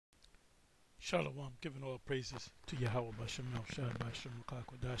Shalom, giving all praises to Yahweh Bashem El Shad Bashem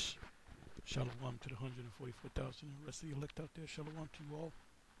Kodash. Shalom to the 144,000 and the rest of the elect out there. Shalom to you all.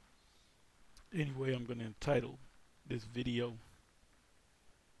 Anyway, I'm going to entitle this video,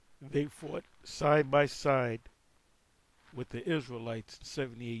 They Fought Side by Side with the Israelites in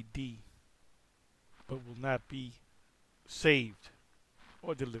 70 AD, but will not be saved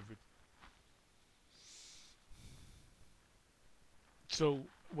or delivered. So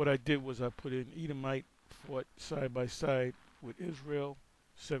what I did was I put in Edomite fought side by side with Israel,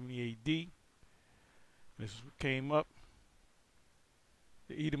 70 AD. This is what came up.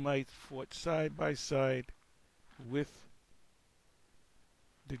 The Edomites fought side by side with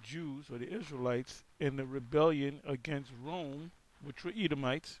the Jews or the Israelites in the rebellion against Rome, which were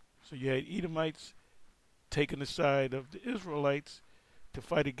Edomites. So you had Edomites taking the side of the Israelites to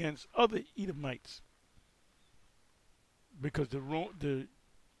fight against other Edomites, because the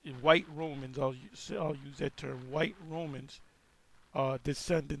white Romans, I'll use that term, white Romans are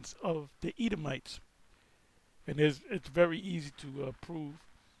descendants of the Edomites. And it's very easy to prove.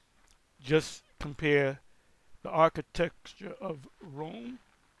 Just compare the architecture of Rome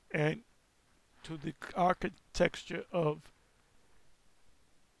and to the architecture of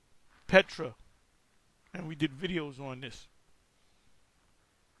Petra. And we did videos on this.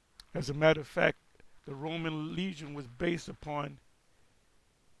 As a matter of fact, the Roman legion was based upon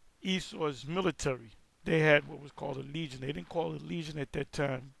Esau's military. They had what was called a legion. They didn't call it a legion at that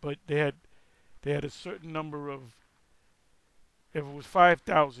time, but they had a certain number of, if it was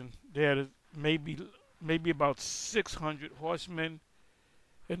 5,000, they had maybe about 600 horsemen,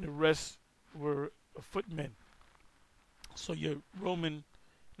 and the rest were footmen. So your Roman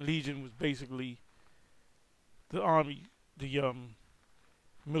legion was basically the army, the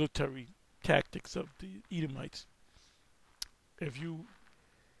military tactics of the Edomites. If you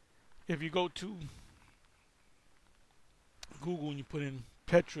go to Google and you put in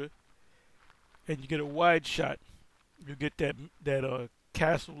Petra and you get a wide shot, you get that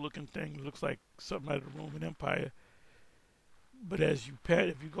castle looking thing. It looks like something out of the Roman Empire. But if you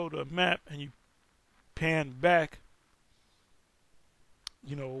go to a map and you pan back,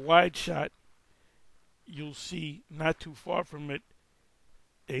 a wide shot, you'll see not too far from it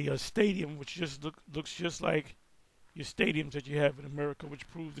a stadium which just looks just like your stadiums that you have in America, which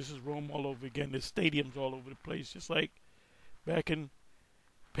proves this is Rome all over again. There's stadiums all over the place, just like back in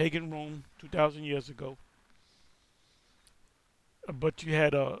pagan Rome 2,000 years ago. But you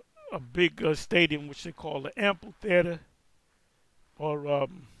had a big stadium which they call the amphitheater, or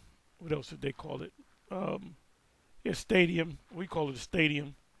what else did they call it? Stadium. We call it a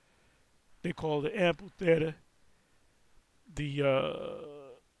stadium. They call it the amphitheater.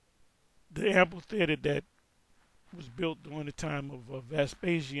 The amphitheater that was built during the time of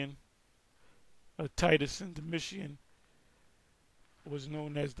Vespasian, Titus, and Domitian was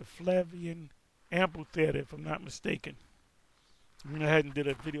known as the Flavian Amphitheater, if I'm not mistaken. I hadn't did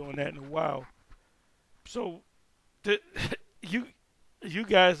a video on that in a while. So, you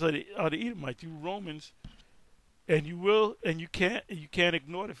guys are the Edomites, you Romans, and you can't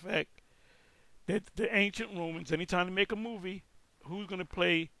ignore the fact that the ancient Romans, anytime they make a movie, who's going to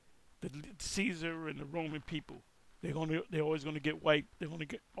play the Caesar and the Roman people? They're always going to get white.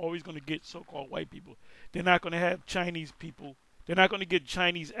 Always going to get so-called white people. They're not going to have Chinese people. They're not going to get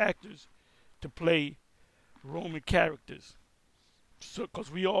Chinese actors to play Roman characters. So,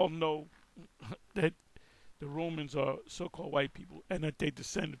 because we all know that the Romans are so-called white people and that they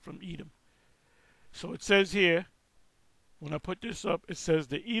descended from Edom. So it says here, when I put this up, it says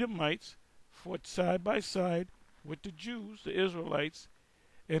the Edomites fought side by side with the Jews, the Israelites,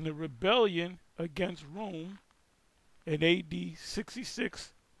 in the rebellion against Rome in AD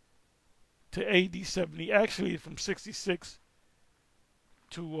 66 to AD 70. Actually, from 66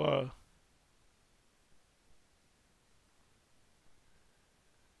 to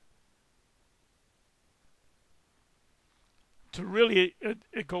really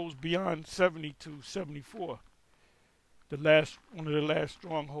it goes beyond 70 to 74. One of the last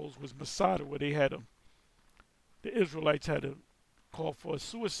strongholds was Masada, where the Israelites had to call for a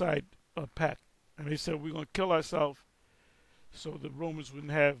suicide pact, and they said, we're going to kill ourselves so the Romans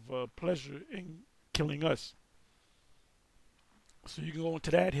wouldn't have pleasure in killing us. So you can go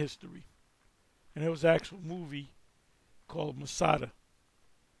into that history, and there was an actual movie called Masada.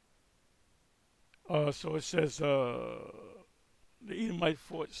 So it says the Edomites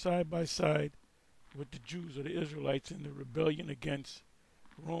fought side by side with the Jews or the Israelites in the rebellion against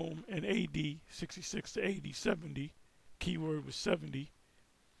Rome in AD 66 to AD 70. Keyword was 70.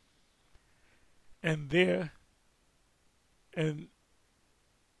 And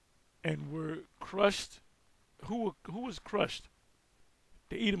and were crushed. Who was crushed?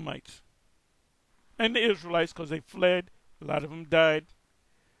 The Edomites and the Israelites, because they fled. A lot of them died.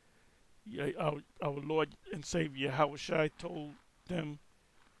 Yeah, our Lord and Savior Yahushua told them.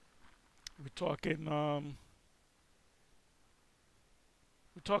 We're talking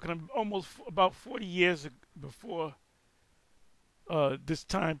almost about 40 years before this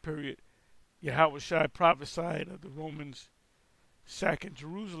time period. Yahushua prophesied of the Romans sacking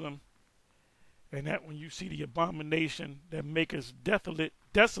Jerusalem, and that when you see the abomination that maketh desolate,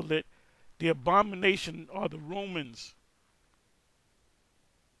 the abomination are the Romans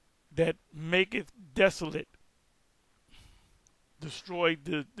that maketh desolate, destroyed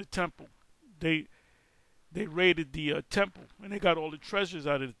the temple. They raided the temple, and they got all the treasures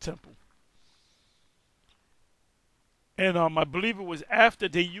out of the temple. And I believe it was after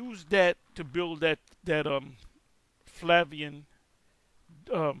they used that to build that Flavian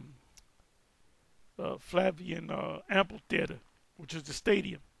amphitheater, which is the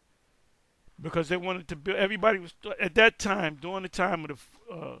stadium, because they wanted to build. Everybody was at that time, during the time of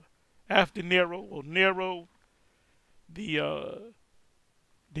the after Nero, or Nero, the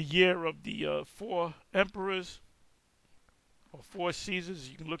year of the four emperors or four Caesars.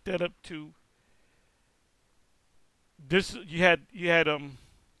 You can look that up too. This you had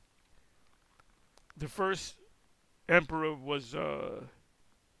the first emperor was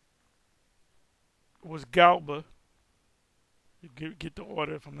Galba. You get the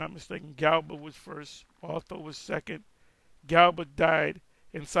order if I'm not mistaken. Galba was first. Otho was second. Galba died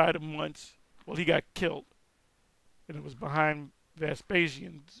inside of months. Well, he got killed, and it was behind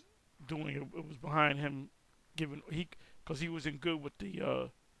Vespasian's doing it. It was behind him because he was in good with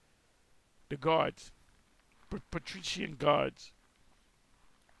the guards, patrician guards.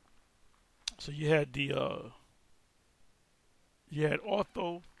 So you had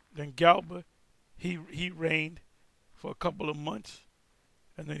Otho, then Galba. He reigned for a couple of months,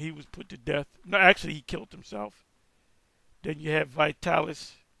 and then he was put to death. No, actually, he killed himself. Then you have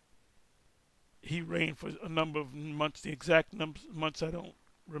Vitalis. He reigned for a number of months. The exact months I don't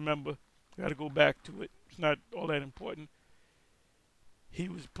remember. Got to go back to it. It's not all that important. He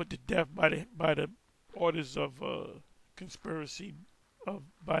was put to death by the orders of conspiracy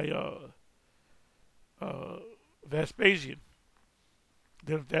by Vespasian.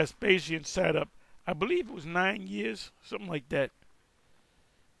 Then Vespasian sat up. I believe it was 9 years, something like that.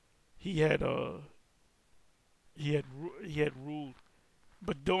 He had ruled,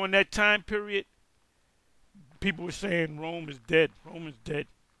 but during that time period, people were saying Rome is dead. Rome is dead.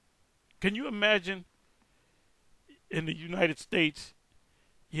 Can you imagine? In the United States,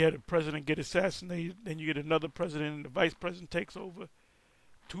 you had a president get assassinated, then you get another president, and the vice president takes over.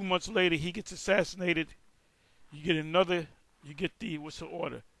 2 months later, he gets assassinated. You get another. You get the what's the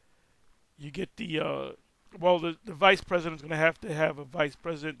order? You get the the vice president's going to have a vice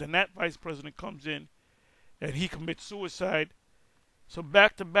president. Then that vice president comes in, and he commits suicide. So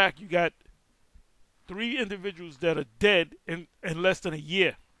back to back, you got 3 individuals that are dead in less than a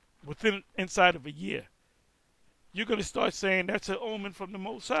year, inside of a year. You're going to start saying that's an omen from the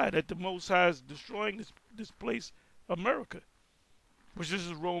Most High, that the Most High is destroying this place, America, which this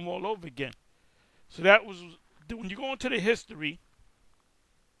is Rome all over again. So that was, when you go into the history,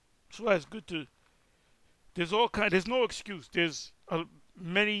 so that's good to, there's no excuse. There's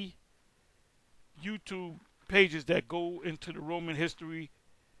many YouTube pages that go into the Roman history,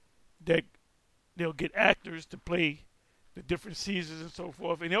 that they'll get actors to play the different Caesars and so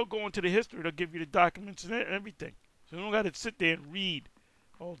forth, and they'll go into the history. They'll give you the documents and everything. So you don't got to sit there and read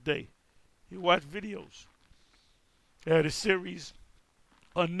all day. You watch videos. They had a series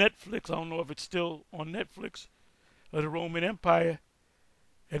on Netflix. I don't know if it's still on Netflix, of the Roman Empire,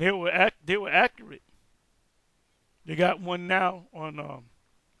 and they were accurate. They got one now on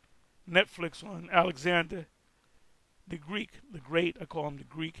Netflix on Alexander the Great. I call him the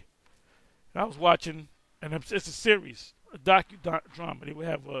Greek. And I was watching, and it's a series, a docudrama. They would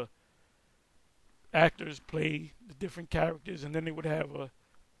have actors play the different characters, and then they would have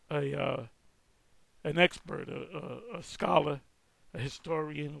an expert, a scholar, a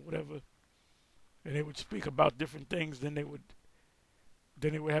historian, or whatever, and they would speak about different things. Then they would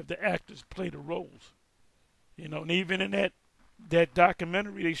have the actors play the roles, And even in that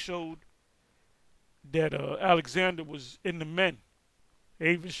documentary, they showed that Alexander was in the men.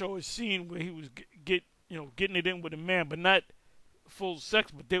 They even show a scene where he was getting it in with a man, but not full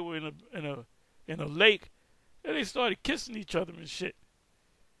sex. But they were in a lake, and they started kissing each other and shit.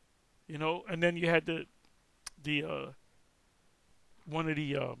 And then you had the one of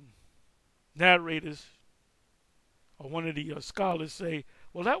the narrators or one of the scholars say,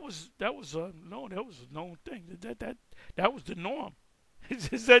 Well, that was a known thing. That was the norm.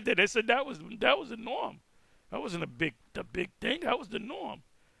 He said that. They said that was the norm. That wasn't a big thing. That was the norm.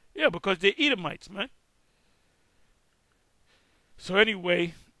 Yeah, because they're Edomites, man. So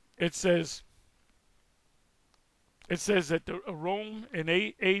anyway, it says that the Rome in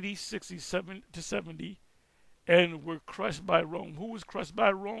AD 67 to 70 and were crushed by Rome. Who was crushed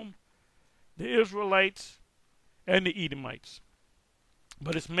by Rome? The Israelites and the Edomites.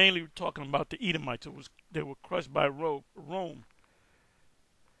 But it's mainly talking about the Edomites. They were crushed by Rome.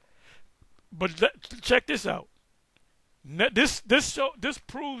 But check this out. This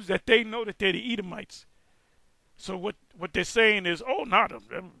proves that they know that they're the Edomites. So what they're saying is, oh, no,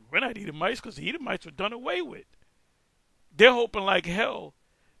 we're not Edomites because the Edomites were done away with. They're hoping like hell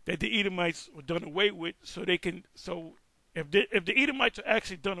that the Edomites were done away with, so they can. So if the Edomites are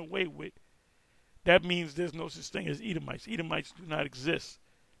actually done away with, that means there's no such thing as Edomites. Edomites do not exist.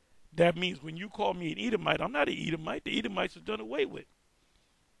 That means when you call me an Edomite, I'm not an Edomite. The Edomites are done away with.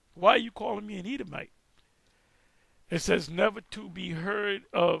 Why are you calling me an Edomite? It says never to be heard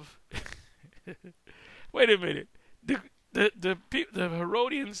of. Wait a minute. The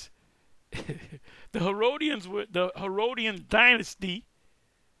Herodians, the Herodians were the Herodian dynasty.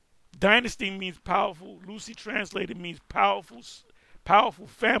 Dynasty means powerful. Loosely translated means powerful, powerful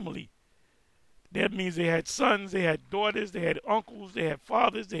family. That means they had sons, they had daughters, they had uncles, they had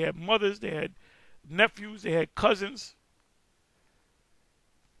fathers, they had mothers, they had nephews, they had cousins.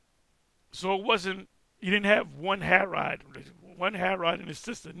 So it wasn't, you didn't have one Herod and his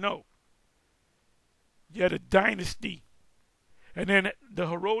sister. No. You had a dynasty. And then the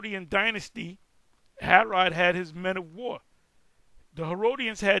Herodian dynasty, Herod had his men of war. The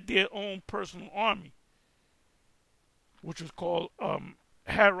Herodians had their own personal army, which was called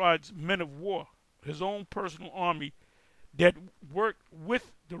Herod's men of war, his own personal army that worked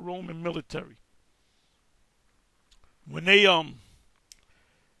with the Roman military. When they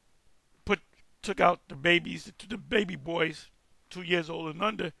took out the babies, the baby boys, 2 years old and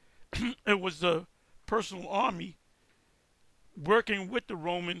under, it was the personal army working with the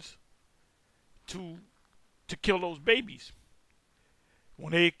Romans to kill those babies.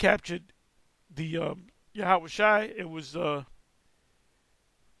 When they captured the Yahweh Shai, it was the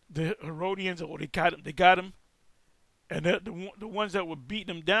Herodians, or they got him, and the ones that were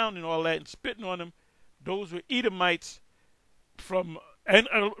beating him down and all that and spitting on him, those were Edomites from and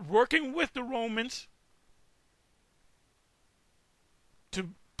working with the Romans to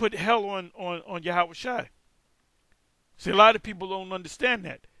put hell on Yahweh Shai. See, a lot of people don't understand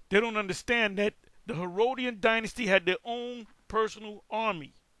that. They don't understand that the Herodian dynasty had their own personal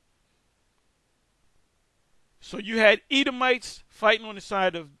army. So you had Edomites fighting on the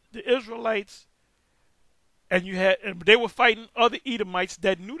side of the Israelites, and they were fighting other Edomites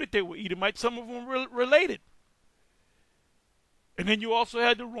that knew that they were Edomites. Some of them were related. And then you also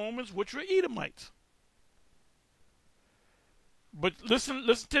had the Romans, which were Edomites. But listen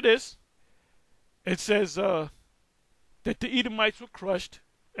to this. It says that the Edomites were crushed,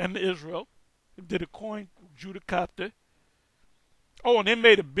 and Israel did a coin judicata. Oh, and they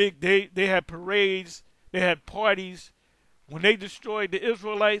made a big. They had parades. They had parties. When they destroyed the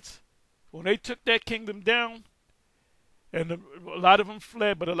Israelites, when they took that kingdom down, and a lot of them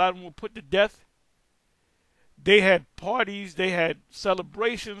fled, but a lot of them were put to death. They had parties, they had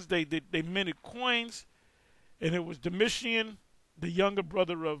celebrations, they minted coins, and it was Domitian, the younger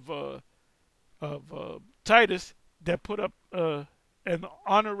brother of Titus, that put up an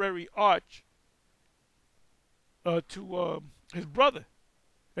honorary arch to his brother,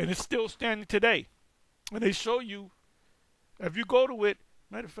 and it's still standing today. And they show you, if you go to it.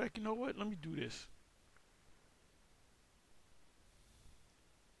 Matter of fact, you know what? Let me do this.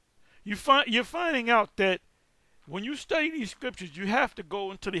 You're finding out that when you study these scriptures, you have to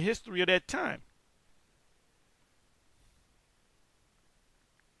go into the history of that time.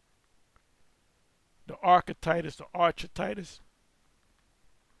 The Ark of Titus, the Arch of Titus.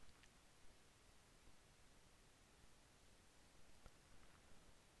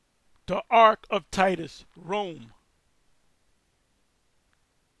 The Ark of Titus, Rome.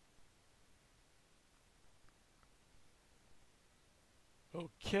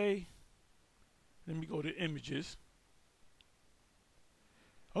 Okay. Let me go to images.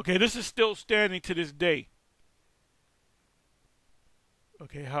 Okay, this is still standing to this day.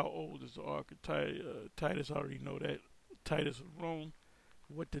 Okay, how old is the Ark of Titus? I already know that. Titus of Rome.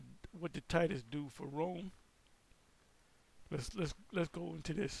 What did Titus do for Rome? Let's go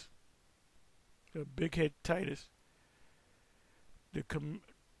into this. The big head Titus. The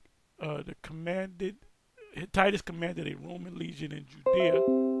commanded Titus commanded a Roman legion in Judea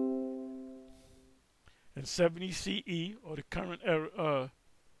in 70 CE, or the current era.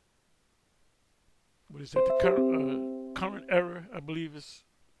 What is that? The current era, I believe, is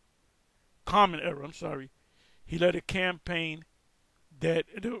common era. I'm sorry. He led a campaign that,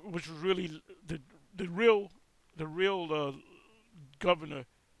 which was really the real governor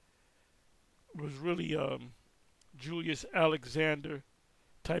was really Julius Alexander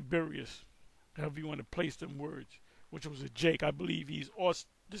Tiberius, however you want to place them words, which was a Jake. I believe he's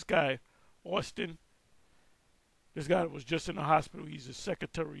this guy, Austin. This guy was just in the hospital. He's the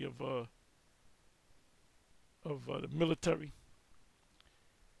secretary of the military.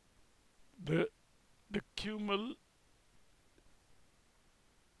 The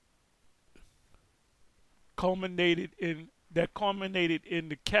culminated in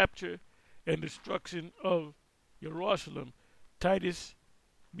the capture and destruction of Jerusalem. Titus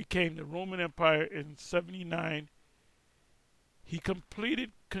became the Roman Empire in 79. He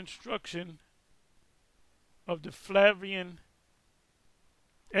completed construction of the Flavian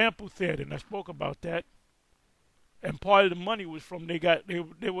amphitheater, and I spoke about that. And part of the money was from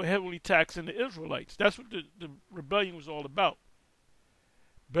they were heavily taxing the Israelites. That's what the rebellion was all about.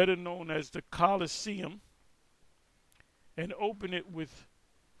 Better known as the Colosseum, and opened it with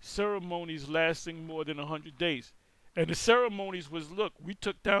ceremonies lasting more than 100 days. And the ceremonies was, look, we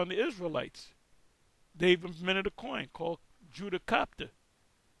took down the Israelites. They even minted a coin called Judicopter.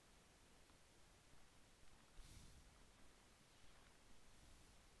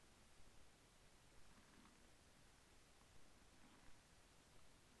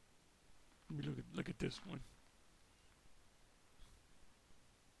 Let me look at this one.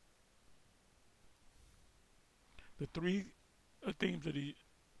 The three themes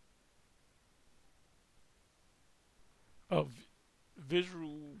of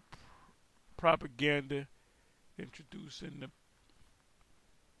visual propaganda introducing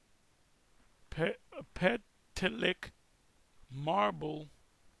the Pentelic marble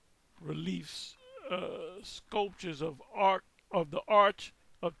reliefs, sculptures of the Arch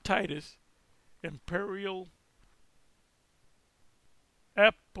of Titus, imperial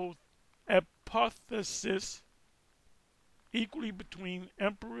apotheosis, equally between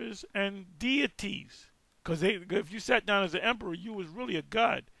emperors and deities. Because if you sat down as an emperor, you was really a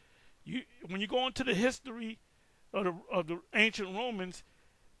god. When you go into the history of the ancient Romans,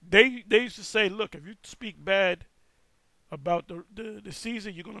 they used to say, look, if you speak bad about the Caesar,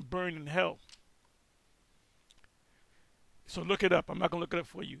 you're going to burn in hell. So look it up. I'm not going to look it up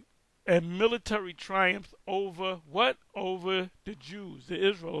for you. And military triumphs over what? Over the Jews, the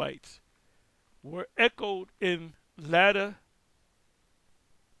Israelites, were echoed in latter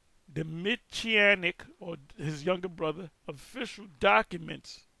Domitianic, or his younger brother, official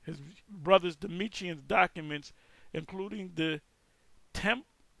documents, his brother's Domitian's documents, including the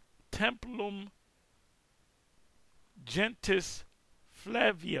Templum Gentis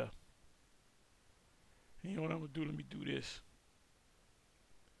Flavia. You know what I'm going to do? Let me do this.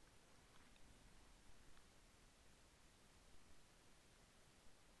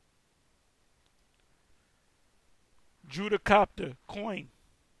 Judicopter coin.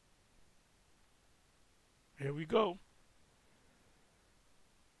 Here we go.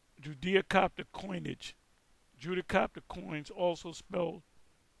 Judicopter coinage. Judicopter coins, also spelled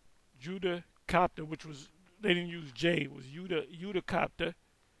Judicopter, which was, they didn't use J, it was Judicopter,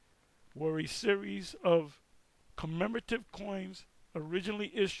 were a series of commemorative coins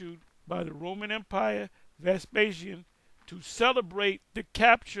originally issued by the Roman Empire Vespasian to celebrate the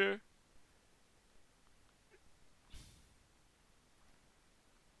capture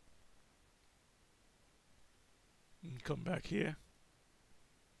come back here.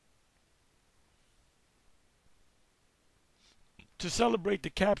 To celebrate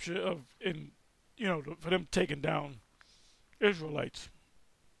the capture of, for them taking down Israelites.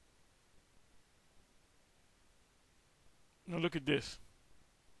 Now look at this.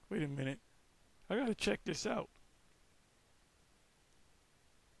 Wait a minute. I gotta check this out.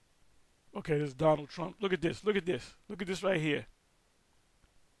 Okay, this is Donald Trump. Look at this. Look at this. Look at this right here.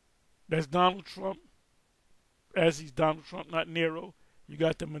 That's Donald Trump. As he's Donald Trump, not Nero. You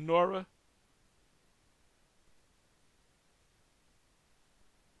got the menorah.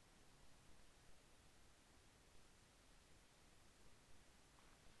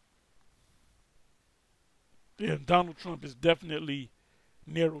 Yeah, Donald Trump is definitely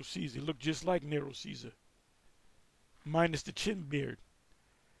Nero Caesar. He looked just like Nero Caesar, minus the chin beard.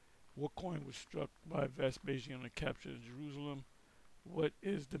 What coin was struck by Vespasian on the capture of Jerusalem? What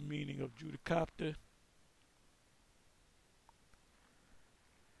is the meaning of Judicopter?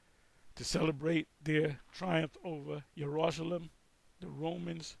 To celebrate their triumph over Jerusalem, the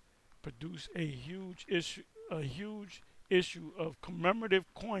Romans produced a huge issue of commemorative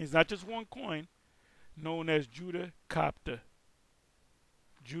coins, not just one coin, known as Judah Capta.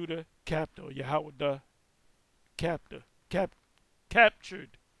 Judah Capta, or Yahweh Capta. Captured,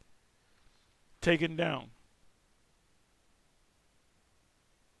 taken down.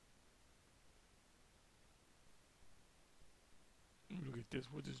 Look at this.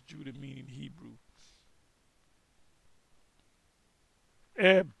 What does Judah mean in Hebrew?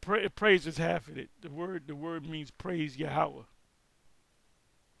 Praise is half of it. The word means praise Yahweh,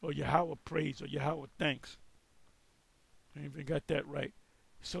 or Yahweh praise, or Yahweh thanks. I even got that right.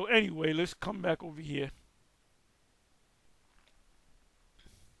 So anyway, let's come back over here.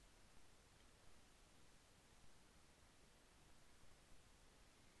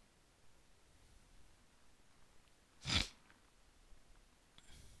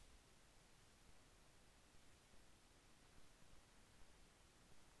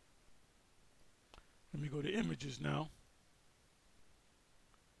 Let me go to images now.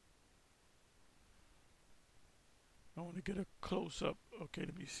 I want to get a close up. Okay,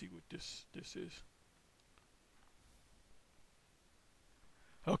 let me see what this is.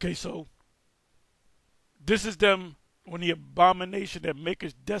 Okay, so this is them when the abomination that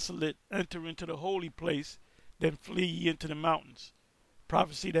maketh desolate enter into the holy place, then flee ye into the mountains.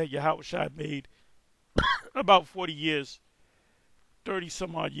 Prophecy that Yahweh made about 40 years, 30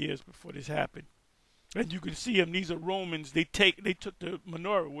 some odd years before this happened. And you can see them. These are Romans. They took the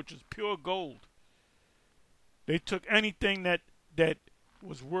menorah, which is pure gold. They took anything that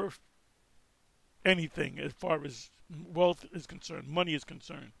was worth anything as far as wealth is concerned, money is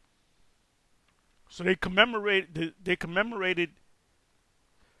concerned. So they commemorated.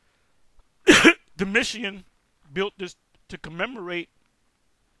 Domitian built this to commemorate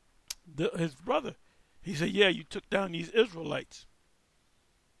his brother. He said, "Yeah, you took down these Israelites."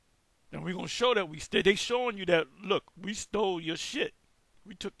 And we're going to show that they showing you that, look, we stole your shit.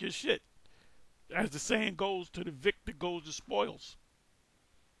 We took your shit. As the saying goes, to the victor goes the spoils.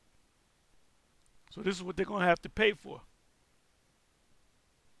 So this is what they're going to have to pay for.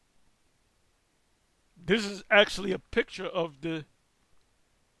 This is actually a picture of the...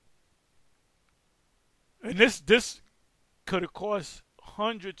 And this could have cost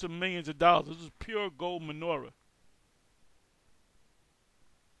hundreds of millions of dollars. This is pure gold menorah.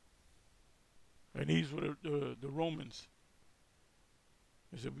 And these were the Romans.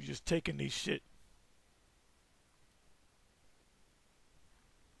 They said, we just taking these shit.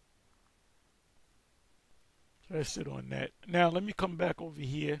 So that's it on that. Now let me come back over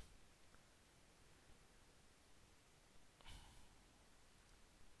here.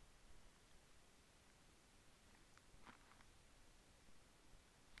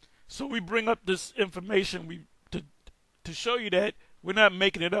 So we bring up this information to show you that we're not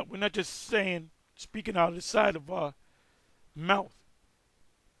making it up. We're not just speaking out of the side of our mouth.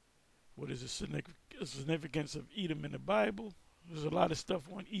 What is the significance of Edom in the Bible? There's a lot of stuff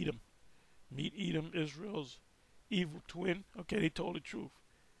on Edom. Meet Edom, Israel's evil twin. Okay, they told the truth.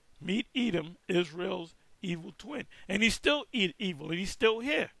 Meet Edom, Israel's evil twin. And he's still evil, and he's still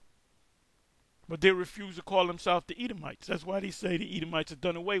here. But they refuse to call themselves the Edomites. That's why they say the Edomites are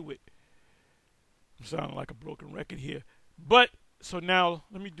done away with. I'm sounding like a broken record here. But, so now,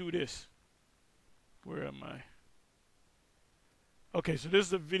 let me do this. Where am I? Okay, so this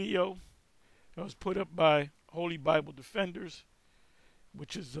is a video that was put up by Holy Bible Defenders,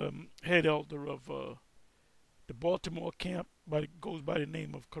 which is head elder of the Baltimore camp, goes by the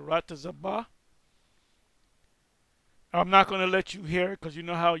name of Karata Zabah. I'm not going to let you hear it because you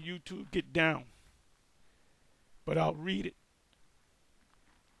know how YouTube get down. But I'll read it.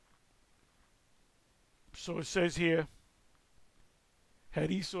 So it says here, had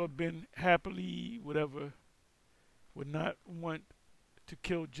Esau been happily, whatever, would not want to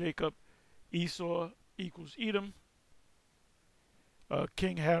kill Jacob, Esau equals Edom.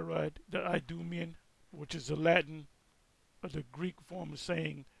 King Herod, the Idumean, which is the Latin or the Greek form of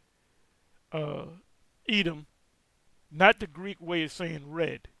saying Edom, not the Greek way of saying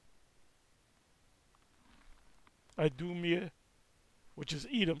red. Idumea, which is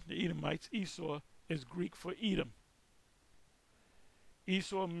Edom, the Edomites. Esau is Greek for Edom.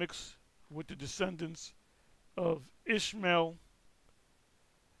 Esau mixed with the descendants of Ishmael,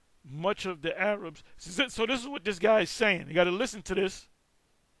 much of the Arabs. So this is what this guy is saying. You got to listen to this.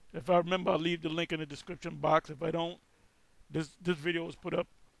 If I remember, I'll leave the link in the description box. If I don't, this video was put up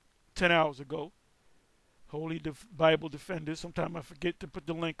 10 hours ago. Holy Bible Defenders. Sometimes I forget to put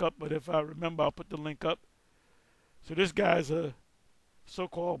the link up, but if I remember, I'll put the link up. So this guy's a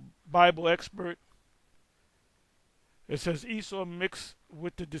so-called Bible expert. It says Esau mixed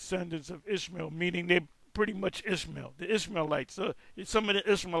with the descendants of Ishmael, meaning they're pretty much Ishmael. The Ishmaelites, some of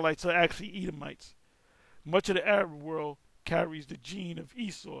the Ishmaelites are actually Edomites. Much of the Arab world carries the gene of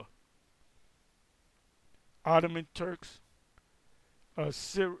Esau. Ottoman Turks,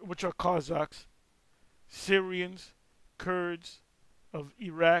 which are Kazakhs, Syrians, Kurds of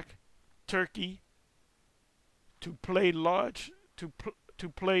Iraq, Turkey, to play a large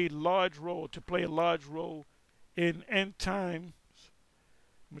role in end times.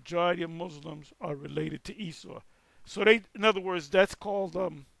 Majority of Muslims are related to Esau. So in other words, that's called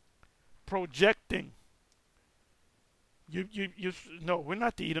projecting. No, we're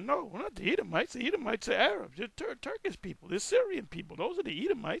not the Edom. No, we're not the Edomites. The Edomites are Arabs. They're Turkish people. They're Syrian people. Those are the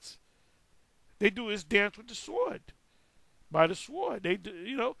Edomites. They do this dance with the sword, by the sword. They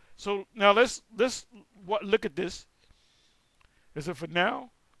do, So now let's look at this. As if for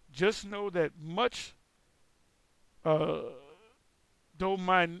now, just know that much, though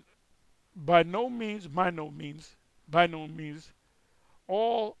by no means,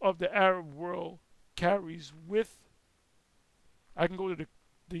 all of the Arab world carries with. I can go to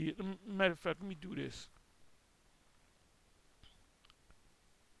the matter of fact. Let me do this.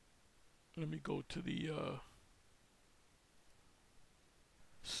 Let me go to the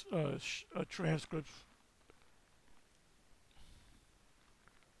transcripts.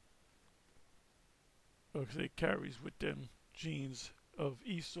 Because it carries with them genes of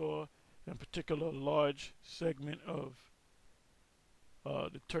Esau, in particular a large segment of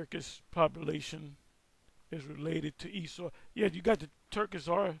the Turkish population is related to Esau. Yeah, you got the Turkish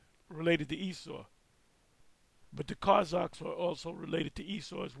are related to Esau, but the Kazakhs are also related to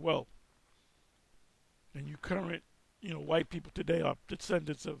Esau as well. And you current, white people today are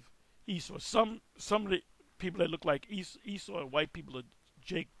descendants of Esau. Some of the people that look like Esau are white people are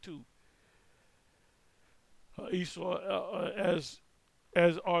Jake too. Esau, as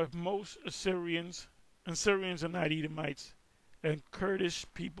are most Assyrians, and Syrians are not Edomites, and Kurdish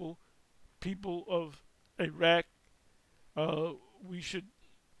people of Iraq, we should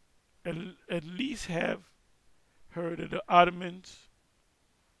at least have heard of the Ottoman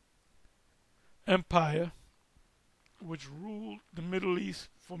Empire, which ruled the Middle East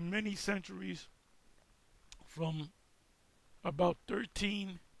for many centuries from about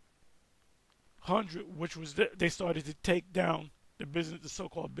 1300, which was they started to take down the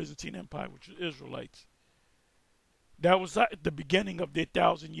so-called Byzantine Empire, which was Israelites. That was at the beginning of their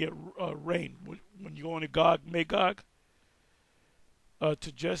 1,000-year reign. When you go into Gog Magog,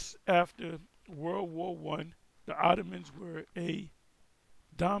 to just after World War I, the Ottomans were a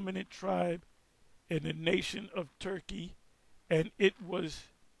dominant tribe in the nation of Turkey, and it was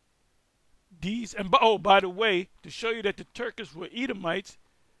these. And by the way, to show you that the Turkish were Edomites,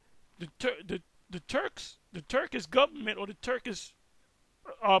 the Turkish government or the Turkish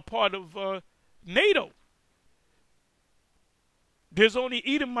are part of NATO. There's only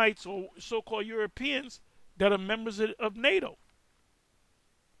Edomites or so-called Europeans that are members of NATO.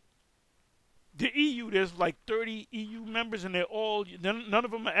 The EU, there's like 30 EU members, and none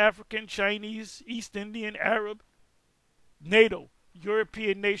of them are African, Chinese, East Indian, Arab. NATO,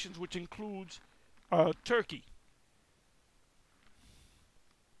 European nations, which includes Turkey.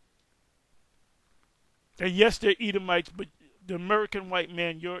 And yes, they're Edomites, but the American white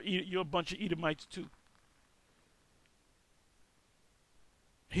man, you're a bunch of Edomites too.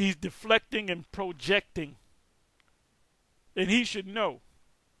 He's deflecting and projecting, and he should know.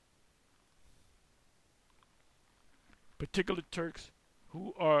 Particular Turks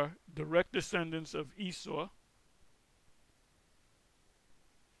who are direct descendants of Esau,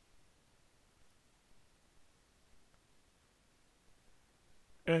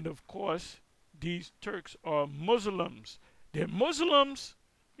 and of course these Turks are Muslims. They're Muslims.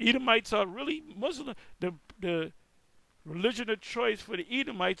 Edomites are really Muslim. The religion of choice for the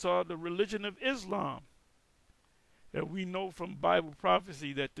Edomites are the religion of Islam. And we know from Bible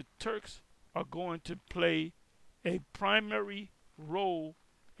prophecy that the Turks are going to play a primary role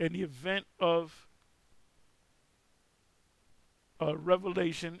in the event of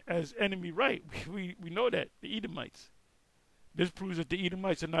revelation as enemy right. We know that, the Edomites. This proves that the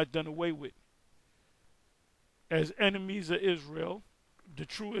Edomites are not done away with. As enemies of Israel, the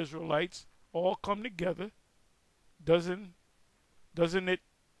true Israelites all come together. Doesn't it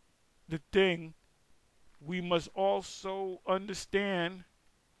the thing we must also understand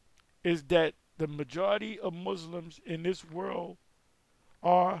is that the majority of Muslims in this world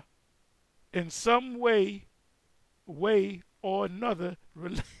are in some way or another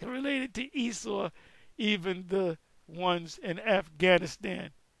related to Esau, even the ones in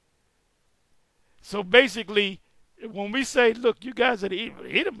Afghanistan. So basically, when we say, look, you guys are the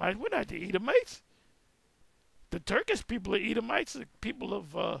Edomites, we're not the Edomites. The Turkish people are Edomites. The people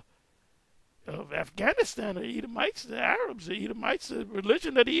of Afghanistan are Edomites. The Arabs are Edomites. The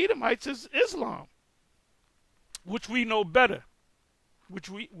religion of the Edomites is Islam, which we know better.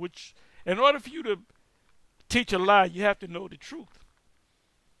 Which in order for you to teach a lie, you have to know the truth.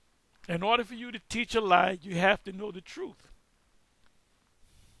 In order for you to teach a lie, you have to know the truth.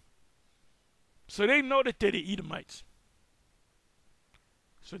 So they know that they're the Edomites.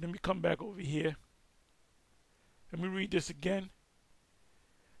 So let me come back over here. Let me read this again.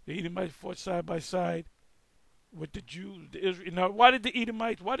 The Edomites fought side by side with the Jews, the Israelites. Now, why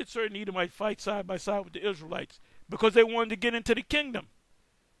did certain Edomites fight side by side with the Israelites? Because they wanted to get into the kingdom.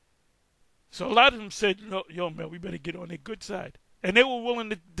 So a lot of them said, yo, man, we better get on their good side. And they were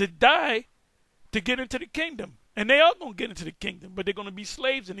willing to die to get into the kingdom. And they are going to get into the kingdom, but they're going to be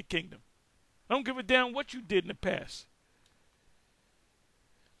slaves in the kingdom. I don't give a damn what you did in the past.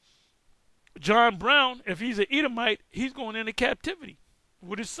 John Brown, if he's an Edomite, he's going into captivity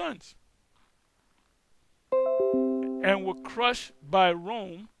with his sons. And were crushed by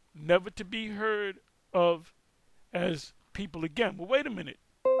Rome, never to be heard of as people again. Well, wait a minute.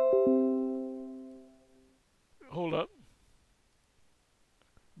 Hold up.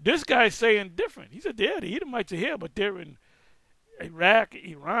 This guy's saying different. He said, yeah, the Edomites are here, but they're in Iraq,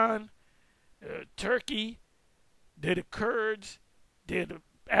 Iran, Turkey. They're the Kurds. They're the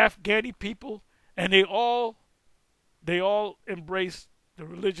Afghani people. And they all embrace the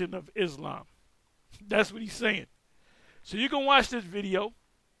religion of Islam. That's what he's saying. So you can watch this video.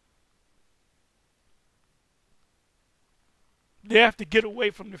 They have to get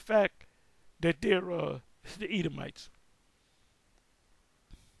away from the fact that they're the Edomites.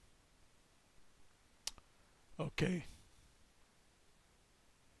 Okay.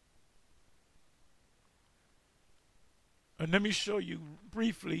 And let me show you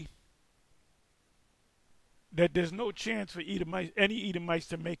briefly that there's no chance for any Edomites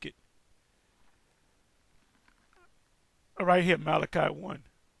to make it. Right here, Malachi 1.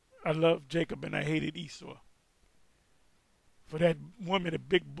 I loved Jacob and I hated Esau. For that woman, the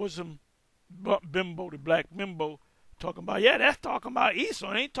big bosom bimbo, the black bimbo, talking about, yeah, that's talking about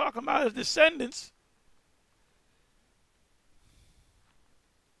Esau. It ain't talking about his descendants.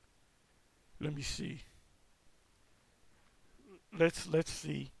 Let me see. Let's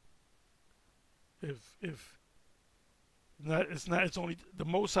see if it's only the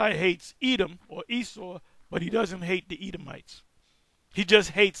Most High hates Edom or Esau, but he doesn't hate the Edomites. He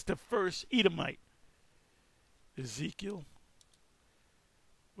just hates the first Edomite. Ezekiel,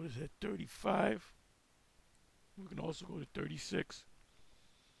 what is that, 35? We can also go to 36.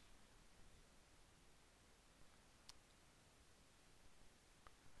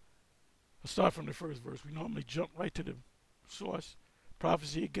 I'll start from the first verse. We normally jump right to the source.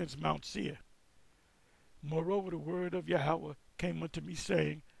 Prophecy against Mount Seir. Moreover, the word of Yahweh came unto me,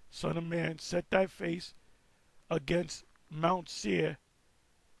 saying, Son of man, set thy face against Mount Seir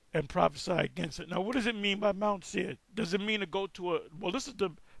and prophesy against it. Now, what does it mean by Mount Seir? Does it mean to go to this is the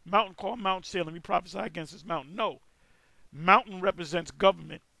mountain called Mount Seir. Let me prophesy against this mountain. No. Mountain represents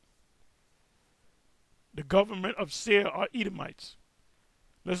government. The government of Seir are Edomites.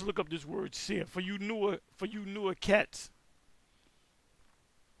 Let's look up this word Seir. For you newer cats.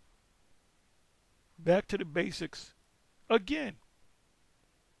 Back to the basics again.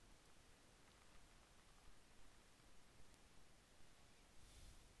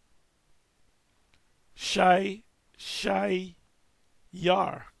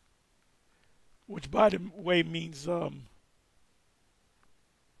 Yar, which by the way means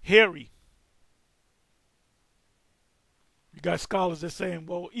hairy. You got scholars that are saying,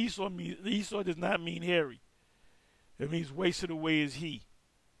 well, Esau does not mean hairy. It means wasted away is he.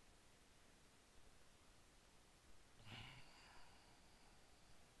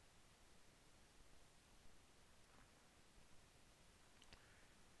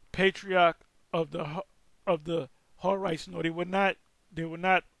 Patriarch of the Horites. No, they were not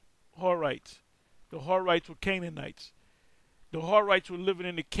Horites. The Horites were Canaanites. The Horites were living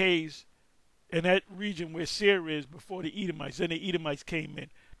in the caves in that region where Seir is before the Edomites. Then the Edomites came in.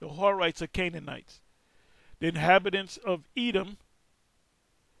 The Horites are Canaanites. The inhabitants of Edom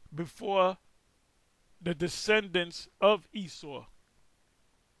before the descendants of Esau.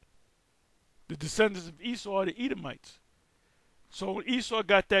 The descendants of Esau are the Edomites. So when Esau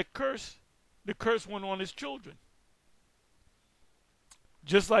got that curse, the curse went on his children.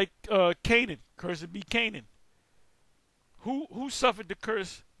 Just like Canaan, curse would be Canaan. Who suffered the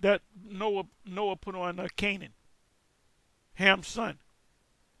curse that Noah put on Canaan? Ham's son.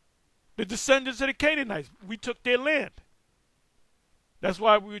 The descendants of the Canaanites. We took their land. That's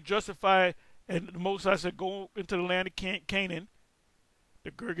why we were justified. And the Most High said, go into the land of Canaan.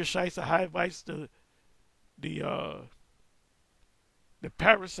 The Girgashites, the Hivites, the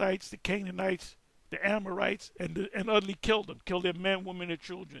Perizzites, the Canaanites, the Amorites, and utterly killed them. Killed their men, women, and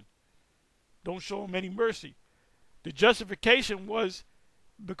children. Don't show them any mercy. The justification was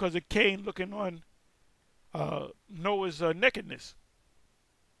because of Cain looking on Noah's nakedness.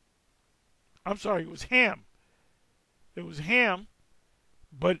 I'm sorry, it was Ham. It was Ham,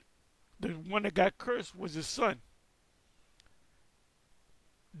 but the one that got cursed was his son.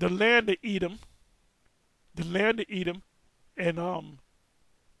 The land of Edom, and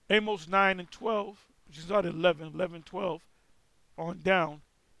Amos 9 and 12, which is not 11, 12, on down,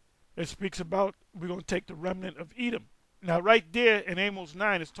 it speaks about we're going to take the remnant of Edom. Now, right there in Amos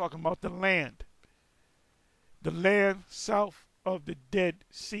 9, it's talking about the land south of the Dead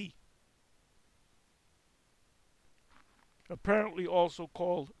Sea, apparently also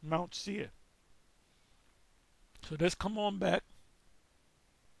called Mount Seir. So let's come on back.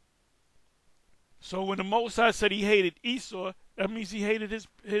 So when the Most High said he hated Esau, that means he hated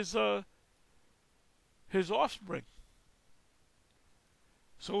his offspring.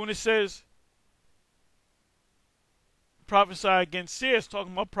 So when it says prophesy against Seir, it's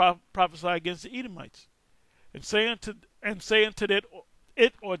talking about prophesy against the Edomites, and saying to that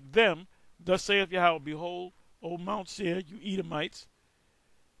it or them, thus saith Yahweh, behold, O Mount Seir, you Edomites,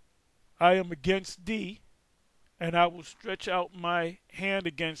 I am against thee, and I will stretch out my hand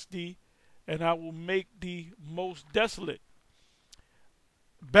against thee, and I will make thee most desolate.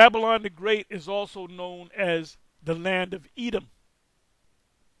 Babylon the Great is also known as the land of Edom.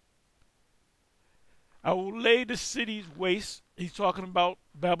 I will lay the cities waste. He's talking about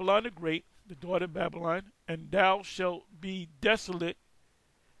Babylon the Great, the daughter of Babylon, and thou shalt be desolate,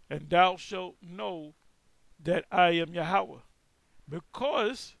 and thou shalt know that I am Yahweh,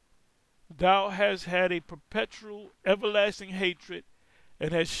 because thou hast had a perpetual everlasting hatred,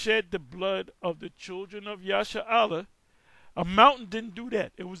 and hast shed the blood of the children of Yasha'Allah. A mountain didn't do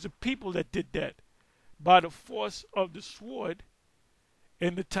that. It was the people that did that by the force of the sword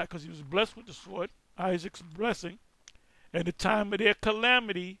in the time, because he was blessed with the sword, Isaac's blessing, and the time of their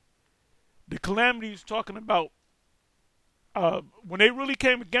calamity. The calamity he's talking about, when they really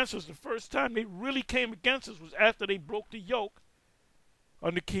came against us, the first time they really came against us was after they broke the yoke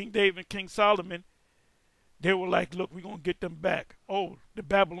under King David and King Solomon. They were like, look, we're going to get them back. Oh, the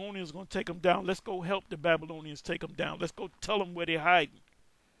Babylonians are going to take them down. Let's go help the Babylonians take them down. Let's go tell them where they're hiding.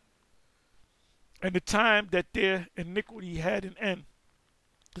 And the time that their iniquity had an end,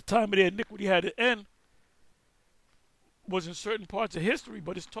 was in certain parts of history,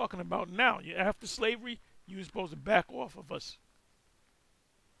 but it's talking about now. After slavery, you were supposed to back off of us.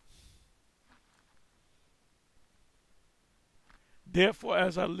 Therefore,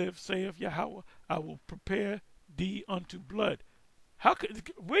 as I live, saith Yahweh, I will prepare thee unto blood.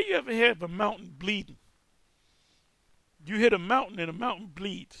 Where you ever hear of a mountain bleeding? You hit a mountain and a mountain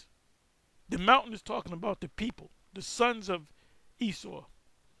bleeds. The mountain is talking about the people, the sons of Esau,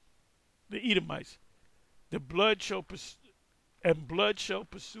 the Edomites. The blood shall pursue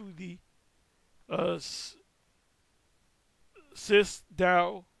thee, since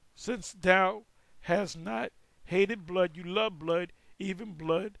thou hast not hated blood, you love blood, even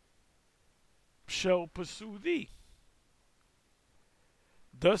blood shall pursue thee.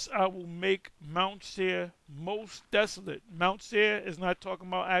 Thus I will make Mount Seir most desolate. Mount Seir is not talking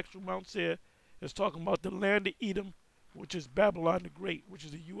about actual Mount Seir. It's talking about the land of Edom, which is Babylon the Great, which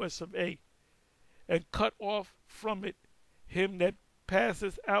is the US of A. And cut off from it him that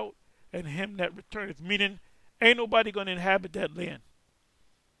passeth out and him that returneth. Meaning, ain't nobody going to inhabit that land.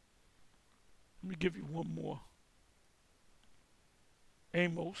 Let me give you one more.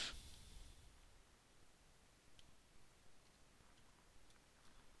 Amos.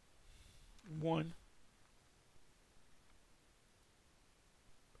 One.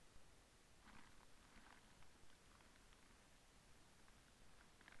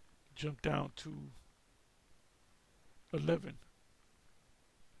 Jump down to 11.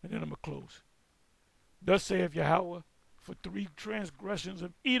 And then I'm going to close. Thus saith Yahweh, for 3 transgressions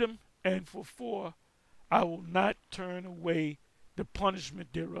of Edom, and for 4, I will not turn away the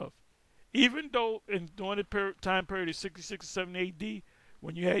punishment thereof. Even though during the time period of 66 to 70 AD,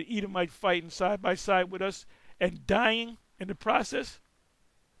 when you had Edomite fighting side by side with us and dying in the process,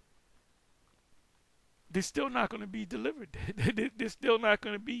 they're still not going to be delivered. They're still not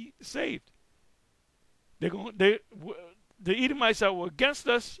going to be saved. The Edomites that were against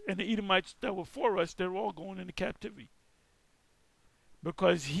us and the Edomites that were for us, they're all going into captivity.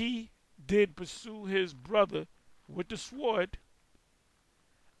 because he did pursue his brother with the sword,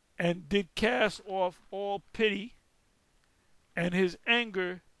 and did cast off all pity, and his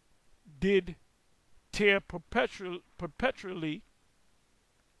anger did tear perpetually,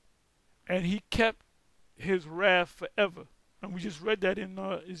 and he kept his wrath forever. And we just read that in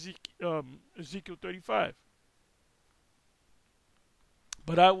Ezekiel 35.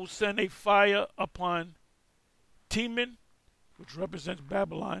 But I will send a fire upon Teman, which represents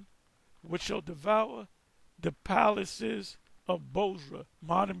Babylon, which shall devour the palaces of Bozrah.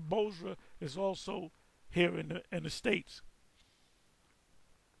 Modern Bozrah is also here in the States.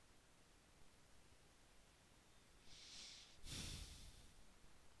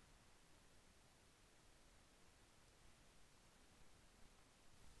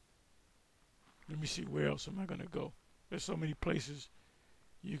 Let me see, where else am I going to go? There's so many places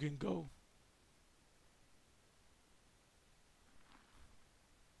you can go.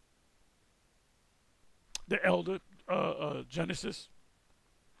 The elder, Genesis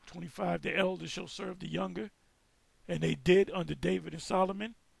 25, the elder shall serve the younger, and they did under David and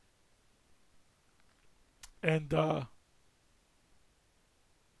Solomon. And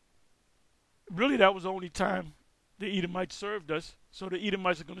really, that was the only time the Edomites served us. So the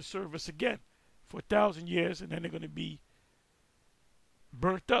Edomites are going to serve us again for 1,000 years, and then they're going to be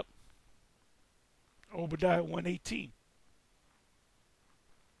burnt up. Obadiah 1:18.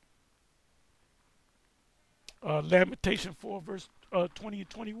 Lamentation 4, verse 20 and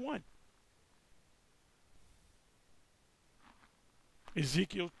 21.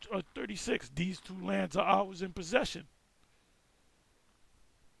 Ezekiel 36. These two lands are ours in possession.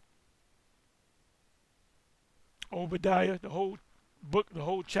 Obadiah, the whole book, the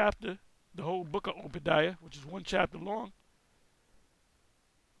whole chapter, the whole book of Obadiah, which is one chapter long,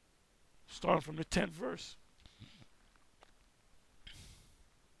 starting from the 10th verse.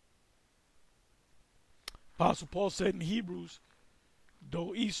 Apostle Paul said in Hebrews,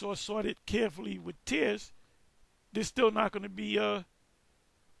 though Esau sought it carefully with tears, there's still not going to be, matter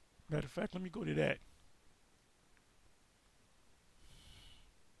of fact, let me go to that.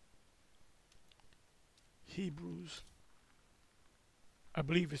 Hebrews, I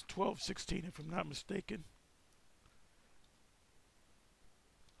believe it's 12:16 if I'm not mistaken.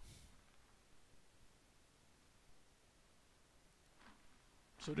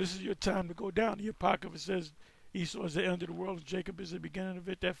 So this is your time to go down. The Apocrypha says Esau is the end of the world, and Jacob is the beginning of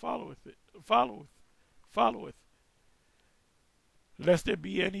it that followeth. Lest there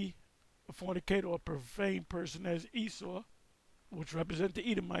be any fornicator or profane person as Esau, which represent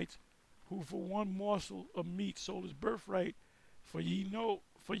the Edomites, who for one morsel of meat sold his birthright. For ye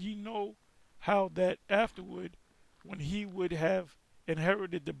know how that afterward, when he would have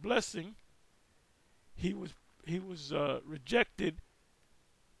inherited the blessing, he was rejected,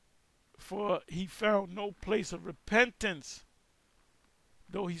 for he found no place of repentance,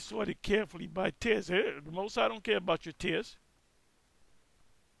 though he sought it carefully by tears. The Most High don't care about your tears.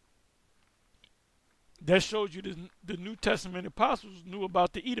 That shows you the New Testament apostles knew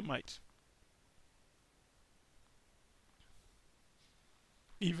about the Edomites.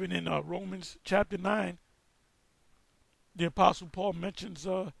 Even in Romans chapter 9, the Apostle Paul mentions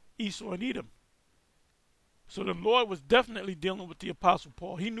Esau and Edom. So the Lord was definitely dealing with the Apostle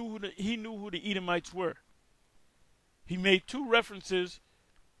Paul. He knew who the Edomites were. He made two references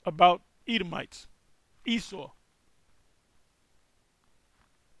about Edomites, Esau.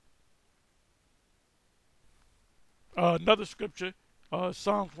 Another scripture,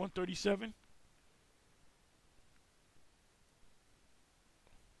 Psalms 137.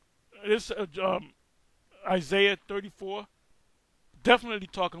 This Isaiah 34, definitely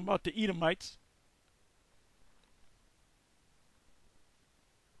talking about the Edomites.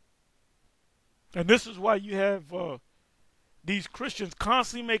 And this is why you have these Christians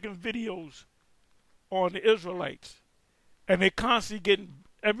constantly making videos on the Israelites, and they constantly getting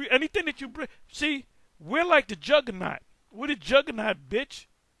anything that you bring. See, we're like the juggernaut. We're the juggernaut, bitch.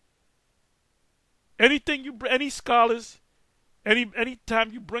 Anything you bring, any scholars,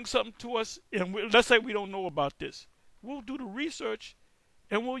 anytime you bring something to us, and let's say we don't know about this, we'll do the research,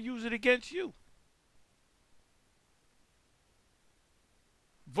 and we'll use it against you.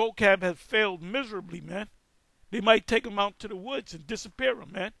 Vocab has failed miserably, man. They might take him out to the woods and disappear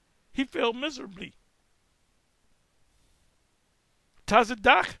him, man. He failed miserably.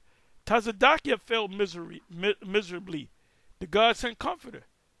 Tazadakia failed miserably. The God sent comforter.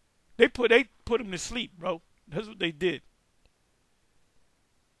 They put him to sleep, bro. That's what they did.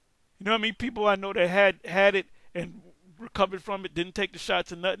 You know what I mean? People I know that had it and recovered from it, didn't take the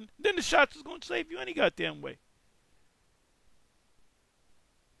shots or nothing. Then the shots was going to save you any goddamn way.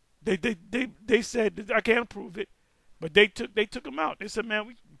 They said that I can't prove it, but they took him out. They said, man,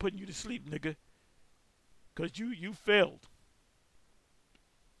 we putting you to sleep, nigga, because you failed.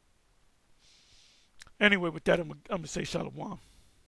 Anyway, with that, I'm gonna say shalom.